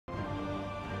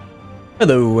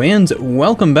Hello and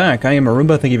welcome back. I am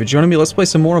Arumba. Thank you for joining me. Let's play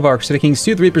some more of our Crusader Kings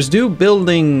 2 The Reapers Do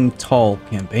Building Tall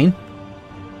campaign.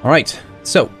 Alright,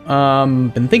 so,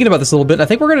 been thinking about this a little bit. I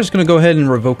think we're just going to go ahead and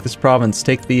revoke this province.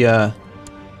 Take the, or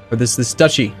this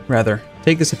duchy, rather.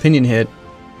 Take this opinion hit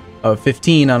of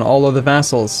 15 on all of the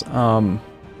vassals, and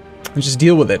just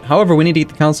deal with it. However, we need to get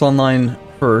the council online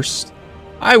first.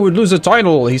 I would lose a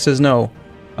title, he says no.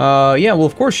 Yeah, well,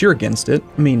 of course you're against it.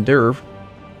 I mean, derv.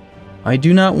 I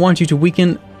do not want you to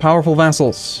weaken powerful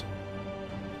vassals.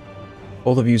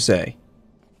 Both of you say.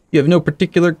 You have no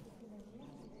particular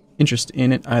interest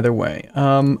in it either way.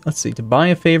 Let's see. To buy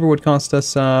a favor would cost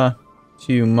us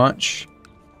too much.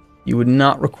 You would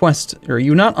not request, or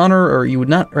you would not honor, or you would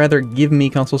not rather give me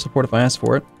council support if I asked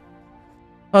for it.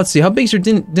 Let's see. How big is your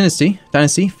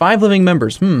dynasty? 5 living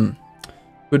members. It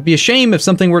would be a shame if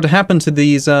something were to happen to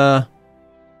these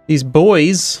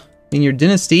boys in your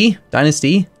dynasty.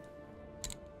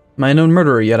 Am I a known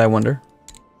murderer yet, I wonder?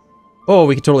 Oh,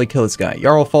 we could totally kill this guy.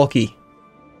 Jarl Falky.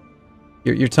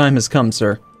 Your time has come,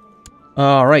 sir.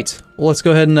 Alright. Well, let's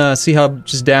go ahead and see how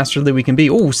just dastardly we can be.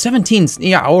 Oh, 17.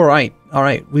 Yeah, alright.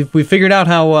 Alright. We've figured out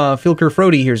how Filker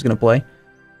Frody here is going to play.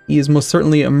 He is most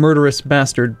certainly a murderous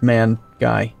bastard man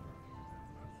guy.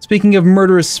 Speaking of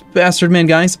murderous bastard man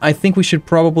guys, I think we should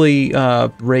probably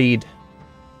raid.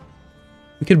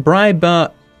 We could bribe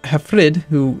Hafrid,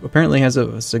 who apparently has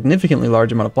a significantly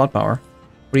large amount of plot power.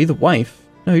 Are you the wife?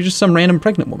 No, you're just some random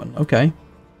pregnant woman. Okay.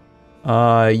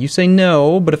 You say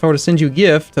no, but if I were to send you a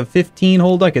gift of 15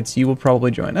 whole ducats, you will probably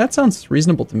join. That sounds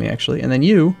reasonable to me, actually. And then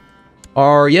you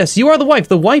are... Yes, you are the wife.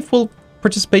 The wife will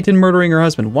participate in murdering her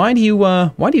husband. Why do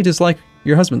you dislike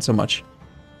your husband so much?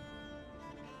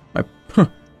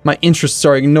 My interests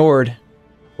are ignored.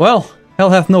 Well, hell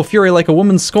hath no fury like a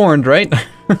woman scorned, right?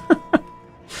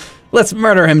 Let's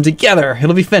murder him together.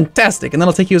 It'll be fantastic, and then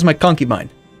I'll take you as my concubine.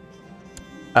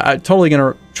 I'm totally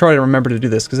gonna try to remember to do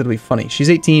this, because it'll be funny. She's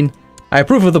 18. I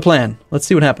approve of the plan. Let's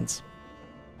see what happens.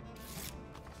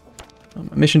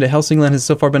 My mission to Helsingland has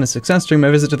so far been a success during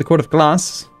my visit to the Court of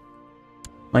Glass.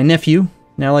 My nephew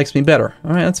now likes me better.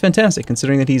 Alright, that's fantastic,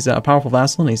 considering that he's a powerful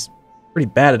vassal, and he's pretty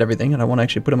bad at everything, and I want to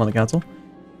actually put him on the council.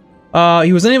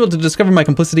 He was unable to discover my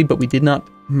complicity, but we did not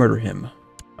murder him.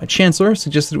 My Chancellor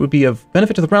suggested it would be of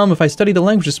benefit to the realm if I studied the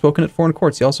languages spoken at foreign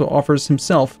courts. He also offers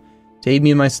himself to aid me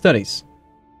in my studies.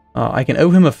 I can owe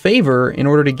him a favor in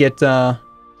order to get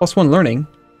 +1 learning.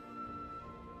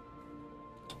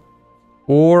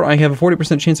 Or I have a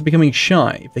 40% chance of becoming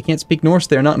shy. If they can't speak Norse,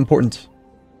 they are not important.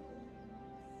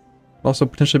 I'll also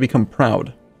potentially become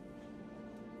proud.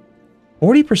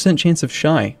 40% chance of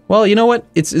shy. Well, you know what?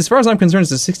 It's, as far as I'm concerned,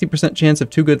 it's a 60% chance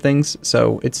of 2 good things,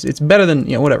 so it's better than,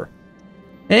 you know, whatever.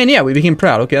 And yeah, we became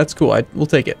proud. Okay, that's cool. We'll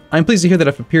take it. I'm pleased to hear that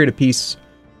after a period of peace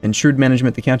and shrewd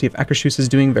management, the county of Akershus is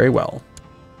doing very well.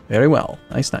 Very well.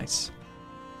 Nice, nice.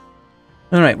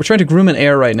 Alright, we're trying to groom an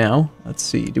heir right now. Let's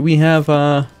see. Do we have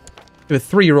a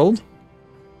 3-year-old?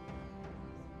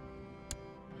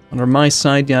 On my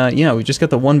side, yeah, we just got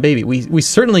the 1 baby. We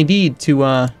certainly need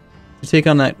to take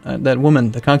on that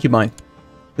woman, the concubine.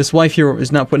 This wife here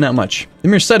is not putting out much. The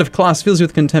mere sight of Klaus fills you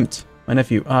with contempt. My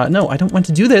nephew. No, I don't want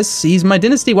to do this. He's my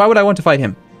dynasty. Why would I want to fight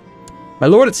him? My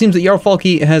lord, it seems that Jarl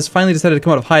Falky has finally decided to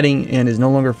come out of hiding and is no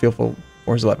longer fearful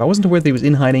for his life. I wasn't aware that he was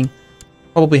in hiding.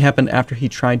 Probably happened after he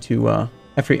tried to,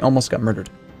 after he almost got murdered.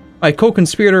 My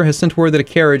co-conspirator has sent word that a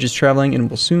carriage is traveling and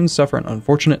will soon suffer an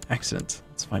unfortunate accident.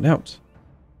 Let's find out.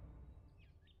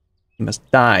 He must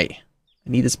die. I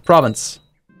need this province.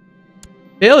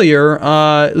 Failure.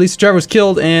 At least the driver was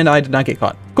killed and I did not get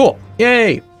caught. Cool.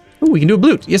 Yay. Ooh, we can do a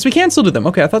blute. Yes, we can still do them.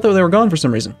 Okay, I thought that they were gone for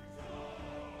some reason. Do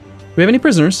we have any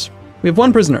prisoners? We have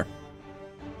 1 prisoner.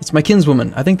 It's my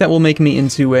kinswoman. I think that will make me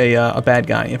into a bad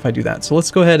guy if I do that. So let's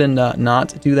go ahead and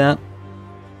not do that.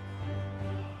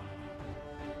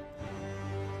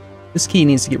 This key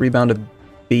needs to get rebounded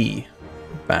B.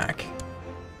 Back.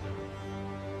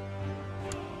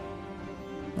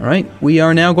 Alright, we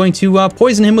are now going to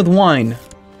poison him with wine.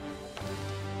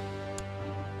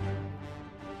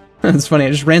 It's funny, I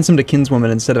just ransomed a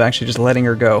kinswoman instead of actually just letting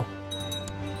her go.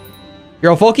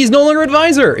 Jarl Falky's no longer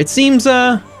advisor! It seems,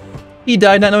 he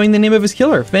died not knowing the name of his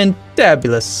killer.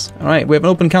 Fantabulous. Alright, we have an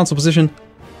open council position.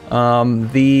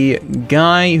 The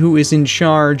guy who is in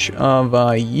charge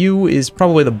of, you is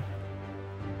probably the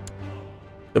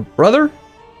brother?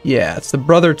 Yeah, it's the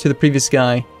brother to the previous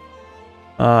guy.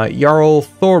 Jarl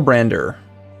Thorbrander,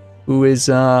 who is,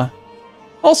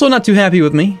 also not too happy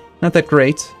with me. Not that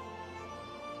great.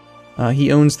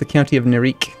 He owns the county of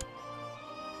Nerik.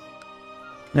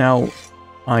 Now,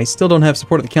 I still don't have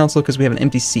support of the council because we have an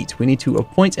empty seat. We need to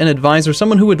appoint an advisor,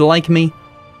 someone who would like me.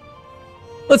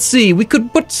 Let's see, we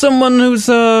could put someone who's,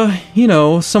 you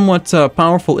know, somewhat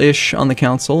powerful-ish on the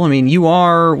council. I mean,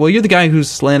 well, you're the guy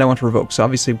whose land I want to revoke, so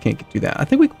obviously we can't do that. I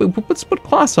think let's put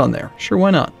Klaus on there. Sure,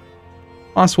 why not?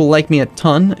 Klaus will like me a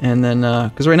ton, and then,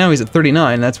 because right now he's at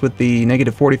 39, that's with the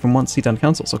negative 40 from one seat on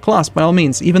council. So Klaus, by all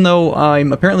means, even though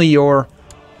I'm apparently your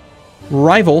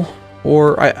rival,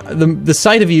 or the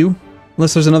sight of you,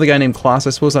 unless there's another guy named Klaus, I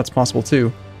suppose that's possible too,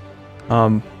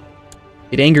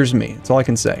 it angers me, that's all I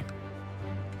can say.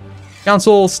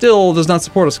 Council still does not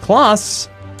support us. Klaus?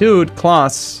 Dude,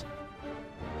 Klaus.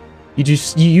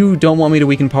 You don't want me to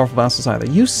weaken powerful vassals either.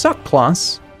 You suck,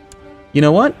 Klaus. You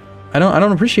know what? I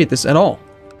don't appreciate this at all.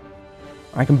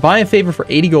 I can buy a favor for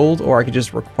 80 gold, or I could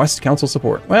just request council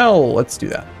support. Well, let's do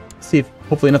that. See if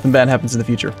hopefully nothing bad happens in the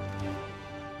future.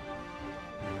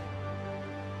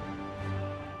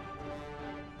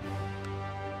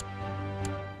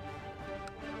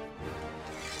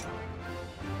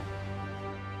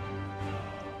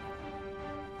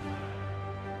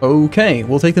 Okay,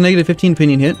 we'll take the negative 15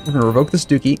 opinion hit. We're going to revoke this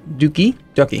duchy.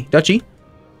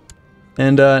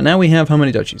 And now we have how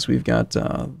many duchies? We've got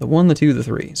the 1, the 2, the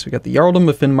 3. So we got the Jarldom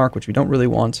of Finnmark, which we don't really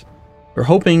want. We're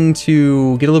hoping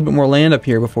to get a little bit more land up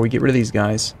here before we get rid of these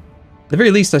guys. At the very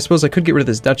least, I suppose I could get rid of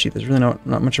this duchy. There's really not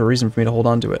much of a reason for me to hold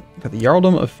on to it. We've got the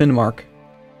Jarldom of Finnmark.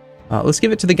 Let's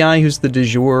give it to the guy who's the de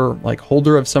jure, like,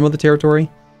 holder of some of the territory.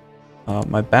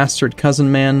 My bastard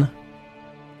cousin man,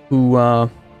 who...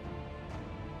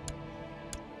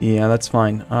 yeah, that's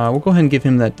fine. We'll go ahead and give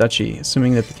him that duchy,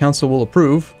 assuming that the council will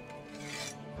approve.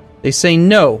 They say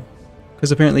no,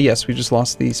 because apparently, yes, we just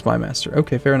lost the spy master.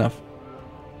 Okay, fair enough.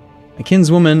 My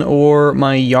kinswoman or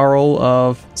my Jarl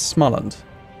of Småland.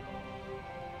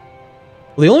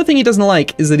 Well, the only thing he doesn't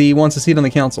like is that he wants a seat on the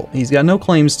council. He's got no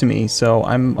claims to me, so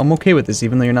I'm okay with this,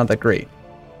 even though you're not that great.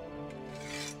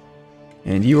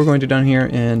 And you are going to down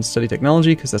here and study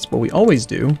technology, because that's what we always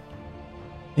do.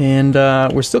 And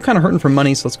we're still kind of hurting for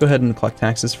money, so let's go ahead and collect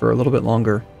taxes for a little bit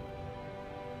longer.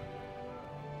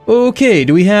 Okay,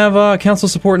 do we have council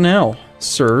support now,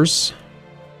 sirs?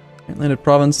 Landed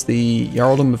province, the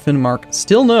Jarldom of Finnmark.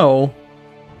 Still no,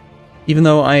 even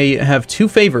though I have 2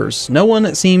 favors. No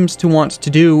one seems to want to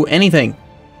do anything.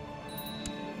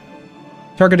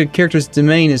 Targeted character's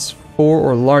domain is 4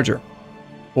 or larger.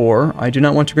 Or, I do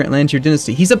not want to grant land to your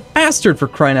dynasty. He's a bastard, for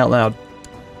crying out loud.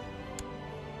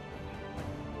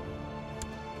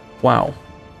 Wow.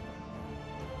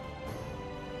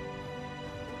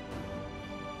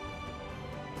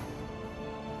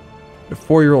 A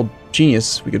 4-year-old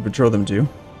genius we could betroth them to.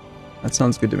 That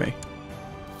sounds good to me.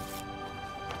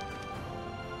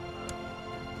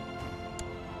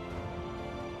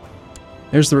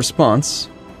 There's the response.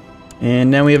 And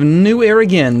now we have a new heir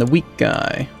again, the weak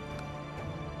guy.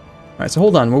 Alright, so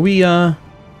hold on. Were we, okay,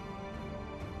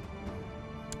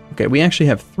 we actually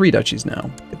have 3 duchies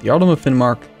now. The Jarldom of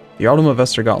Finnmark, the Jarldom of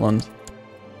Västergötland,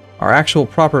 our actual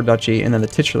proper duchy, and then the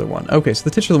titular one. Okay, so the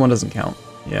titular one doesn't count.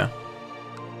 Yeah.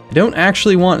 I don't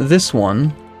actually want this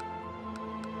one.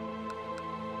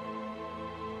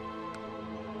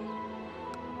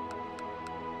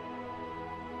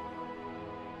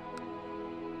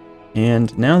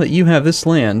 And now that you have this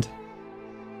land,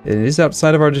 it is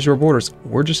outside of our de jure borders,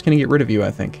 we're just going to get rid of you,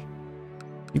 I think.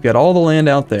 You've got all the land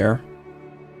out there.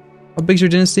 How big's your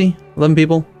dynasty? 11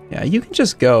 people? Yeah, you can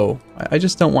just go. I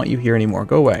just don't want you here anymore.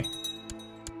 Go away.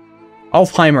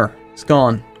 Alfheimer is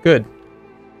gone. Good.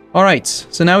 Alright,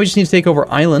 so now we just need to take over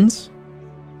islands.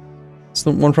 It's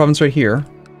the one province right here.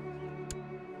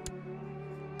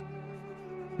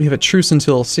 We have a truce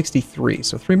until 63,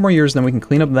 so 3 more years, then we can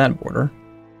clean up that border.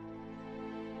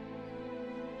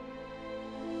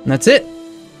 And that's it.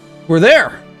 We're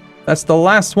there. That's the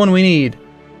last one we need.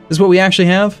 This is what we actually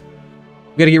have.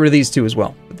 We gotta get rid of these 2 as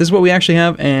well. But this is what we actually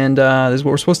have, and this is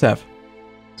what we're supposed to have.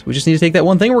 So we just need to take that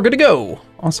one thing, we're good to go.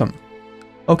 Awesome.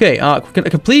 Okay, can I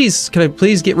please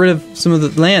get rid of some of the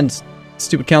land,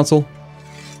 stupid council?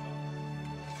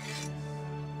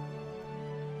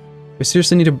 We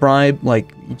seriously need to bribe,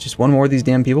 like, just one more of these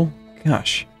damn people?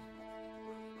 Gosh.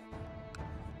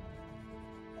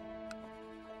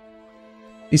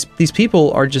 These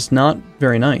people are just not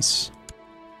very nice.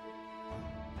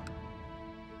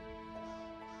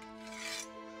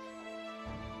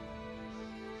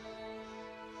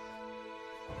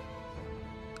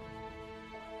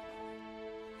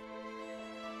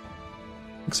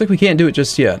 Looks like we can't do it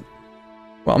just yet.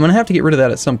 Well, I'm going to have to get rid of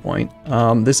that at some point.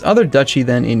 This other duchy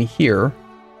then in here,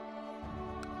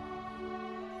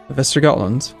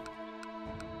 Västergötland.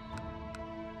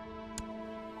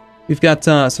 We've got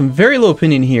some very low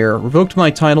opinion here. Revoked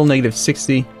my title, negative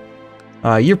 60.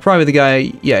 You're probably the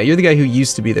guy... Yeah, you're the guy who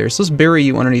used to be there. So let's bury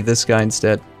you underneath this guy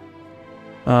instead.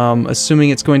 Assuming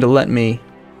it's going to let me.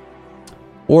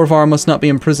 Orvar must not be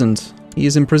imprisoned. He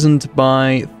is imprisoned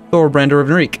by Thorbrander of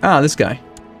Narik. Ah, this guy.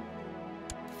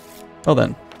 Well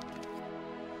then.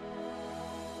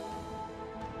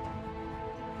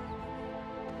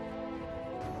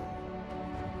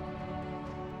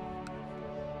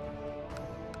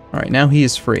 Alright, now he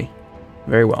is free.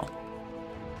 Very well.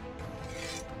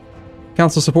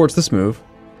 Council supports this move.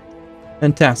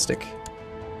 Fantastic.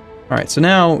 Alright, so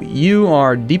now you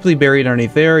are deeply buried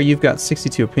underneath there. You've got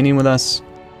 62 opinion with us.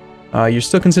 You're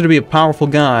still considered to be a powerful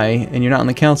guy, and you're not in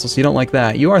the council, so you don't like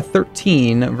that. You are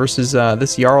 13 versus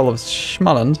this Jarl of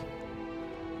Schmaland.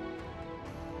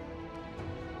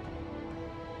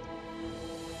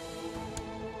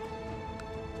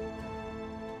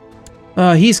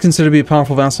 He's considered to be a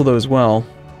powerful vassal, though, as well.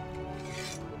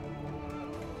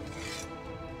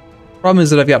 Problem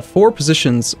is that I've got 4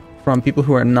 positions from people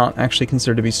who are not actually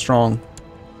considered to be strong.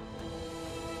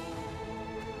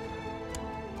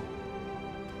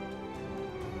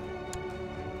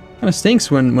 Kind of stinks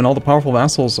when all the powerful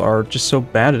vassals are just so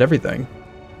bad at everything.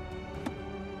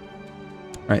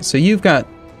 Alright, so you've got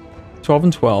 12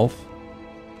 and 12.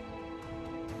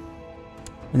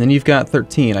 And then you've got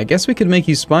 13. I guess we could make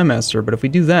you Spymaster, but if we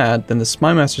do that, then the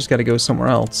Spymaster's got to go somewhere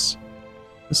else.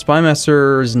 The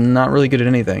Spymaster is not really good at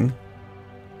anything.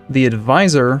 The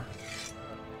Advisor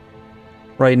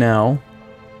right now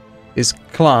is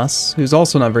Klaas, who's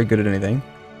also not very good at anything.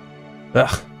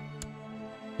 Ugh.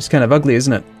 Just kind of ugly,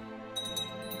 isn't it?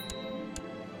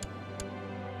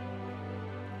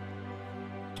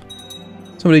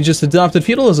 Somebody just adopted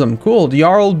feudalism. Cool.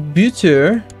 Jarl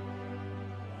Buter.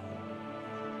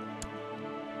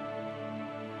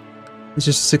 He's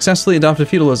just successfully adopted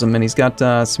feudalism, and he's got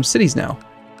some cities now.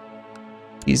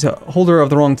 He's a holder of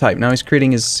the wrong type. Now he's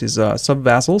creating his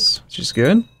sub-vassals, which is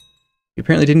good. He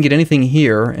apparently didn't get anything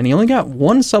here, and he only got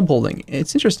 1 sub-holding.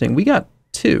 It's interesting. We got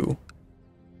 2.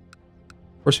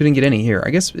 Of course, we didn't get any here.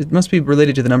 I guess it must be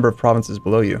related to the number of provinces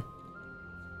below you.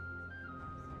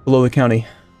 Below the county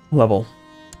level.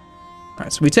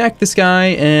 Alright, so we attack this guy,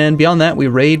 and beyond that, we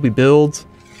raid, we build,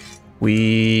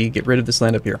 we get rid of this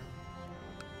land up here.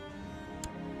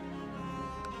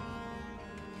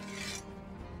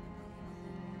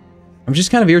 I'm just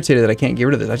kind of irritated that I can't get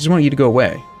rid of this. I just want you to go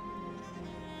away.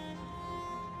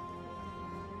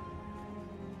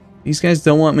 These guys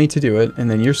don't want me to do it, and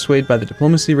then you're swayed by the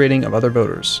diplomacy rating of other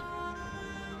voters.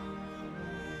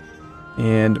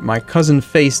 And my cousin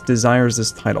Face desires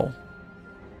this title.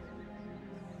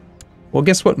 Well,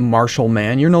 guess what, Marshal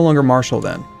Man? You're no longer Marshal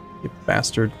then, you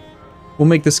bastard. We'll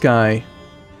make this guy...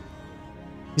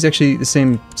 He's actually the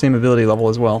same ability level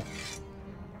as well.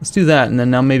 Let's do that, and then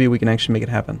now maybe we can actually make it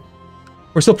happen.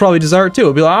 Or still probably desire it too.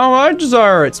 It'll be like, oh, I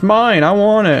desire it. It's mine. I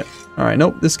want it. Alright,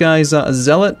 nope. This guy's a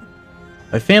zealot.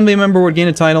 My family member would gain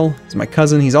a title. He's my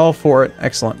cousin. He's all for it.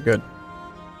 Excellent. Good.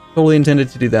 Totally intended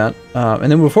to do that.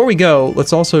 And then before we go,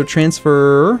 let's also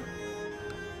transfer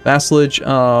vassalage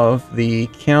of the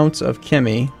Count of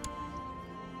Kemi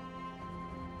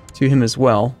to him as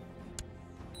well.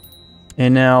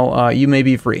 And now you may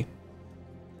be free.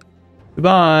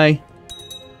 Goodbye.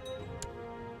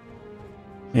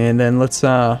 And then let's,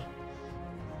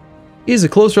 is a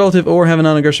close relative or have a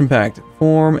non-aggression pact.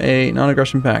 Form a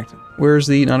non-aggression pact. Where's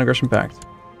the non-aggression pact?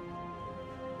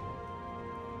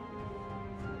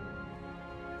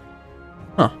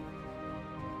 Huh.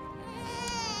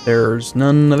 There's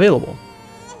none available.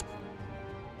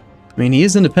 I mean, he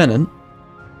is independent.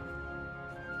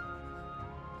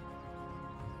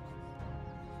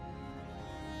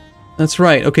 That's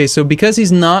right. Okay, so because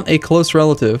he's not a close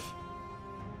relative,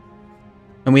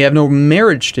 and we have no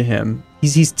marriage to him,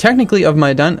 he's technically of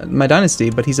my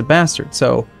dynasty, but he's a bastard,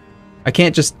 so I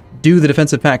can't just do the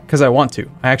defensive pact because I want to.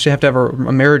 I actually have to have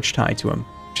a marriage tie to him,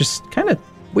 which is kind of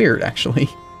weird, actually.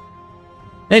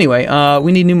 Anyway,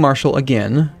 we need new marshal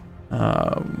again.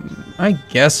 I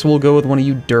guess we'll go with one of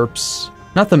you derps.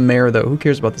 Not the mayor, though. Who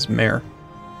cares about this mayor?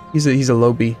 He's a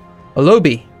lobby. A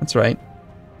lobby! That's right.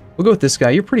 We'll go with this guy.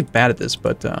 You're pretty bad at this,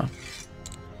 but I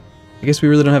guess we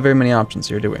really don't have very many options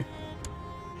here, do we?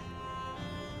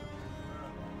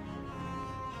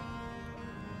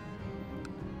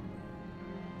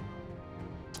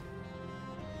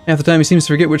 Half the time he seems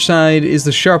to forget which side is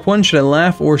the sharp one. Should I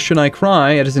laugh or should I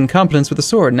cry at his incompetence with the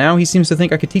sword? Now he seems to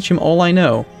think I could teach him all I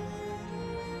know.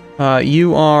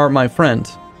 You are my friend.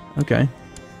 Okay.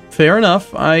 Fair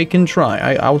enough. I can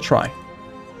try. I'll try.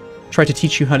 Try to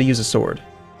teach you how to use a sword.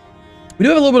 We do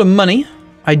have a little bit of money.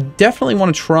 I definitely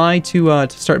want to try to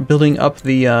start building up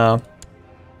the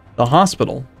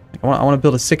hospital. Like, I want to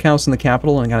build a sick house in the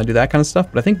capital and kind of do that kind of stuff.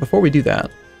 But I think before we do that,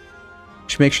 we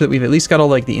should make sure that we've at least got all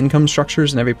like the income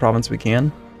structures in every province we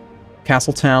can.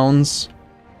 Castle towns.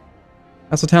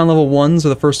 Castle town level 1s are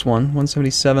the first one.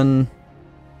 177.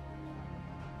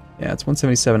 Yeah, it's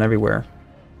 177 everywhere.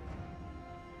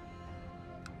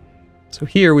 So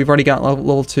here we've already got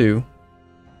level 2.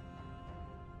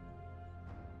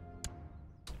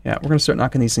 Yeah, we're going to start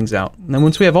knocking these things out. And then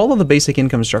once we have all of the basic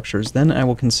income structures, then I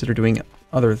will consider doing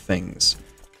other things.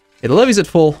 Okay, the levy's at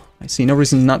full. I see no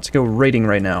reason not to go raiding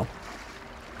right now.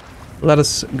 Let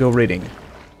us go raiding.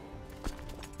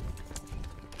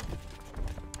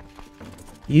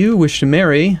 You wish to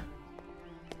marry?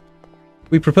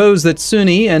 We propose that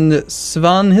Sunni and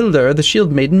Svanhildr, the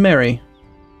Shield Maiden, marry.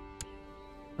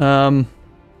 No.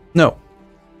 No.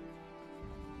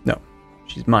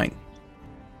 She's mine.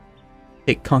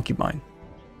 Take concubine.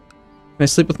 Can I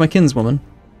sleep with my kinswoman?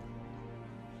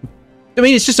 I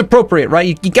mean, it's just appropriate,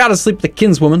 right? You gotta sleep with the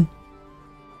kinswoman.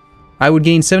 I would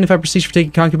gain 75 prestige for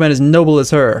taking concubine as noble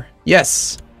as her.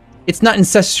 Yes! It's not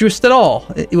incestuous at all.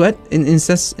 What?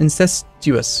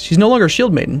 Incestuous. She's no longer a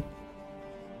shield maiden.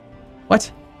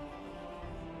 What?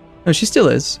 No, she still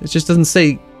is. It just doesn't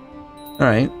say...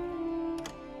 Alright.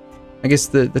 I guess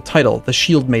the title, the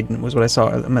shield maiden, was what I saw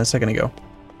a second ago.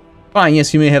 Fine,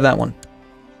 yes, you may have that one.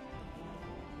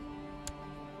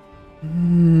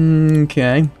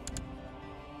 Okay.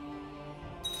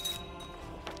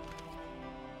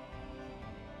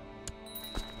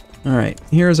 Alright,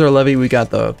 here's our levy. We got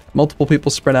the multiple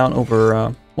people spread out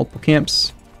over multiple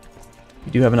camps.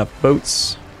 We do have enough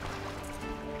boats.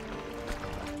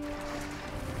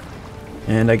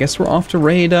 And I guess we're off to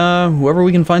raid whoever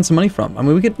we can find some money from. I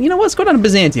mean, we could, you know what, let's go down to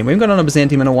Byzantium. We haven't gone down to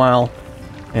Byzantium in a while.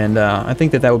 And I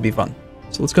think that would be fun.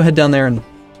 So let's go head down there and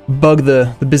bug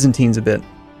the Byzantines a bit.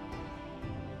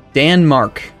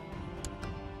 Denmark.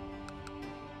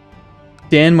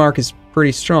 Denmark is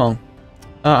pretty strong.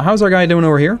 How's our guy doing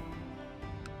over here?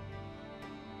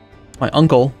 My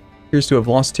uncle appears to have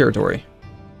lost territory.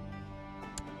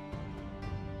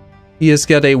 He has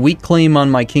got a weak claim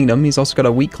on my kingdom. He's also got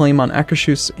a weak claim on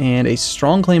Akershus and a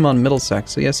strong claim on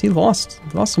Middlesex. So yes, he lost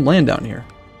some land down here.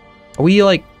 Are we,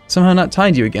 like, somehow not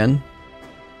tied to you again?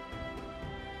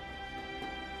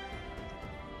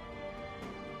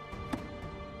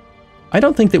 I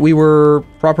don't think that we were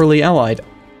properly allied.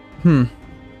 And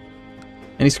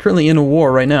he's currently in a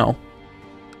war right now.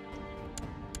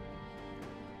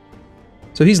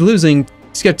 So he's losing.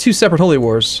 He's got 2 separate holy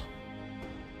wars.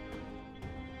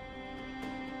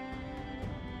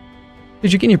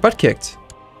 Dude, you're getting your butt kicked.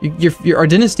 Our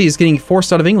dynasty is getting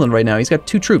forced out of England right now. He's got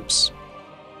 2 troops.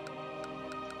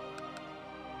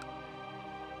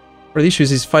 What are the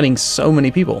issues? He's fighting so many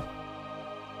people.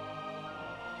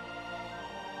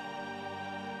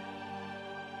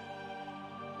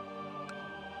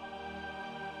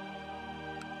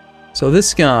 So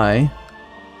this guy,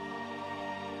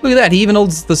 look at that, he even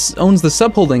owns the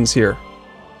subholdings here.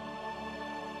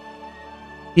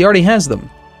 He already has them.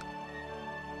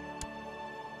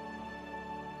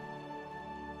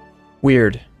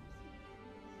 Weird.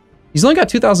 He's only got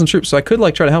 2,000 troops, so I could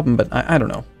like try to help him, but I don't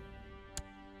know.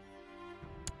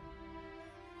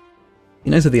 It'd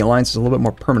be nice if the alliance is a little bit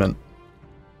more permanent.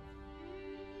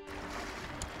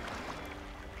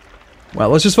 Well,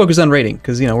 let's just focus on raiding,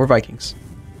 because, you know, we're Vikings.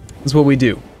 That's what we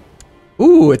do.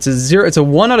 Ooh, it's a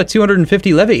 1 out of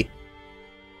 250 levy.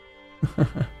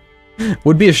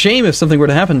 Would be a shame if something were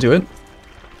to happen to it.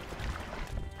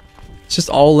 It's just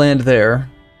all land there.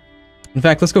 In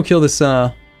fact, let's go kill this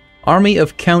army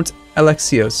of Count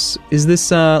Alexios. Is this,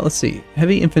 let's see,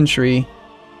 heavy infantry,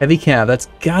 heavy cav. That's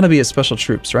gotta be a special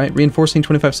troops, right? Reinforcing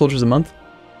 25 soldiers a month.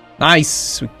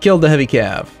 Nice! We killed the heavy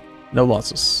cav. No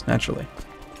losses, naturally.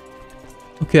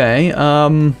 Okay,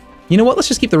 you know what? Let's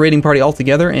just keep the raiding party all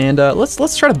together, and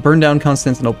let's try to burn down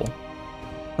Constantinople.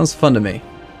 Sounds fun to me.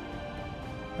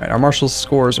 Alright, our martial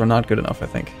scores are not good enough, I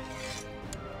think.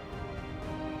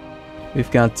 We've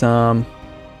got,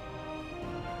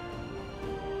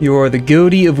 you're the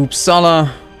Godi of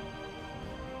Uppsala.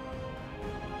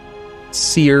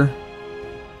 Seer.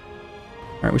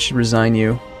 Alright, we should resign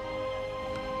you.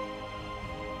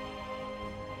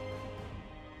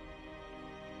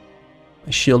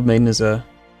 My shield maiden is a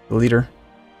leader.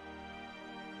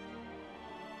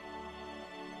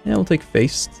 Yeah, we'll take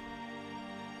Faced.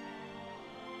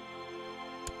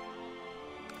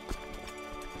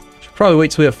 Should probably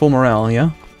wait till we have full morale, yeah?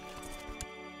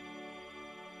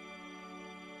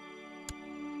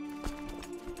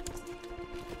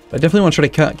 I definitely want to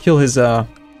try to kill his,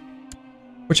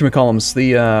 whatchamacallums,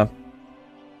 the,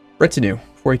 retinue,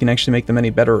 before he can actually make them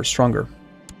any better or stronger.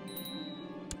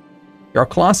 Your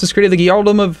Colossus created the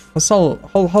Earldom of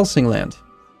Helsingland.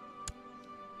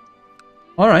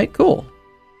 Alright, cool.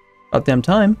 About damn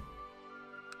time.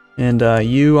 And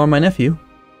you are my nephew.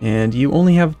 And you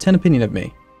only have 10 opinion of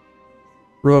me.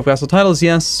 Row of vassal titles,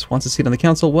 yes. Wants a seat on the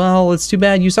council. Well, it's too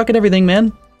bad. You suck at everything,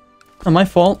 man. Not my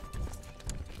fault.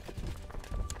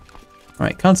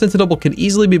 Alright, Constantinople could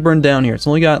easily be burned down here. It's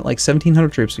only got like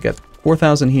 1,700 troops. We got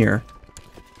 4,000 here.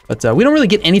 But we don't really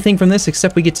get anything from this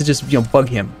except we get to just, bug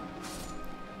him.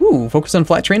 Ooh, focus on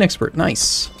flat terrain expert.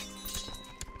 Nice.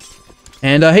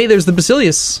 And hey, there's the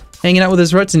Basilius hanging out with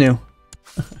his retinue.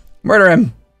 Murder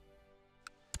him.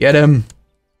 Get him.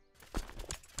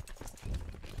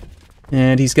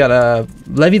 And he's got a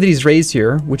levy that he's raised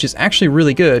here, which is actually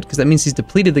really good, because that means he's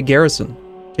depleted the garrison,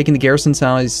 taking the garrison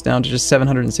size down to just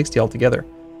 760 altogether.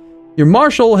 Your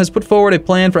marshal has put forward a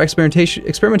plan for experimentation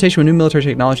with new military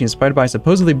technology inspired by a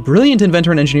supposedly brilliant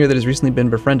inventor and engineer that has recently been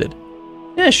befriended.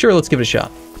 Yeah, sure, let's give it a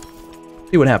shot.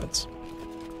 See what happens.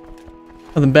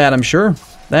 Nothing bad, I'm sure.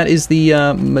 That is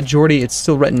the majority. It's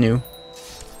still retinue.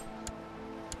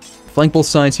 Flank both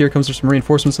sides here. Comes with some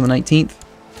reinforcements on the 19th.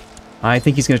 I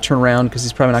think he's going to turn around because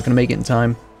he's probably not going to make it in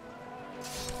time.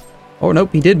 Oh,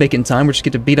 nope, he did make it in time. We just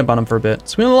get to beat up on him for a bit.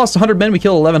 So we only lost 100 men. We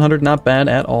killed 1,100. Not bad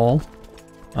at all.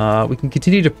 We can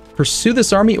continue to pursue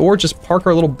this army or just park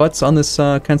our little butts on this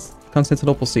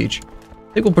Constantinople siege.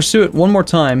 I think we'll pursue it one more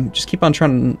time. Just keep on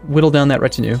trying to whittle down that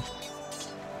retinue.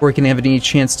 Before we can have any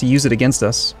chance to use it against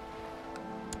us.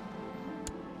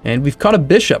 And we've caught a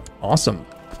bishop. Awesome.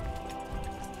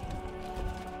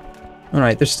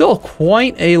 Alright, there's still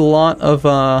quite a lot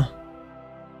of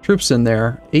troops in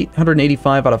there.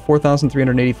 885 out of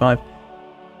 4,385.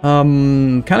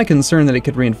 Kind of concerned that it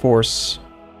could reinforce.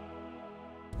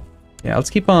 Yeah, let's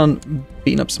keep on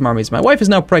beating up some armies. My wife is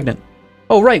now pregnant.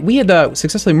 Oh, right, we had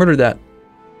successfully murdered that.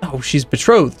 Oh, she's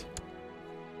betrothed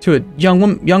to a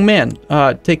young man.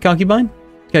 Take concubine?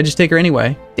 Can I just take her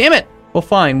anyway? Damn it! Well,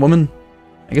 fine, woman.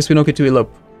 I guess we don't get to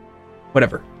elope.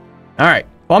 Whatever. Alright.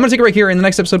 Well, I'm going to take a break here. In the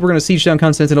next episode, we're going to siege down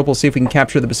Constantinople, see if we can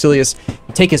capture the Basilius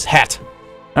and take his hat.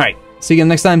 Alright. See you again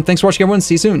next time. Thanks for watching, everyone.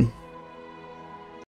 See you soon.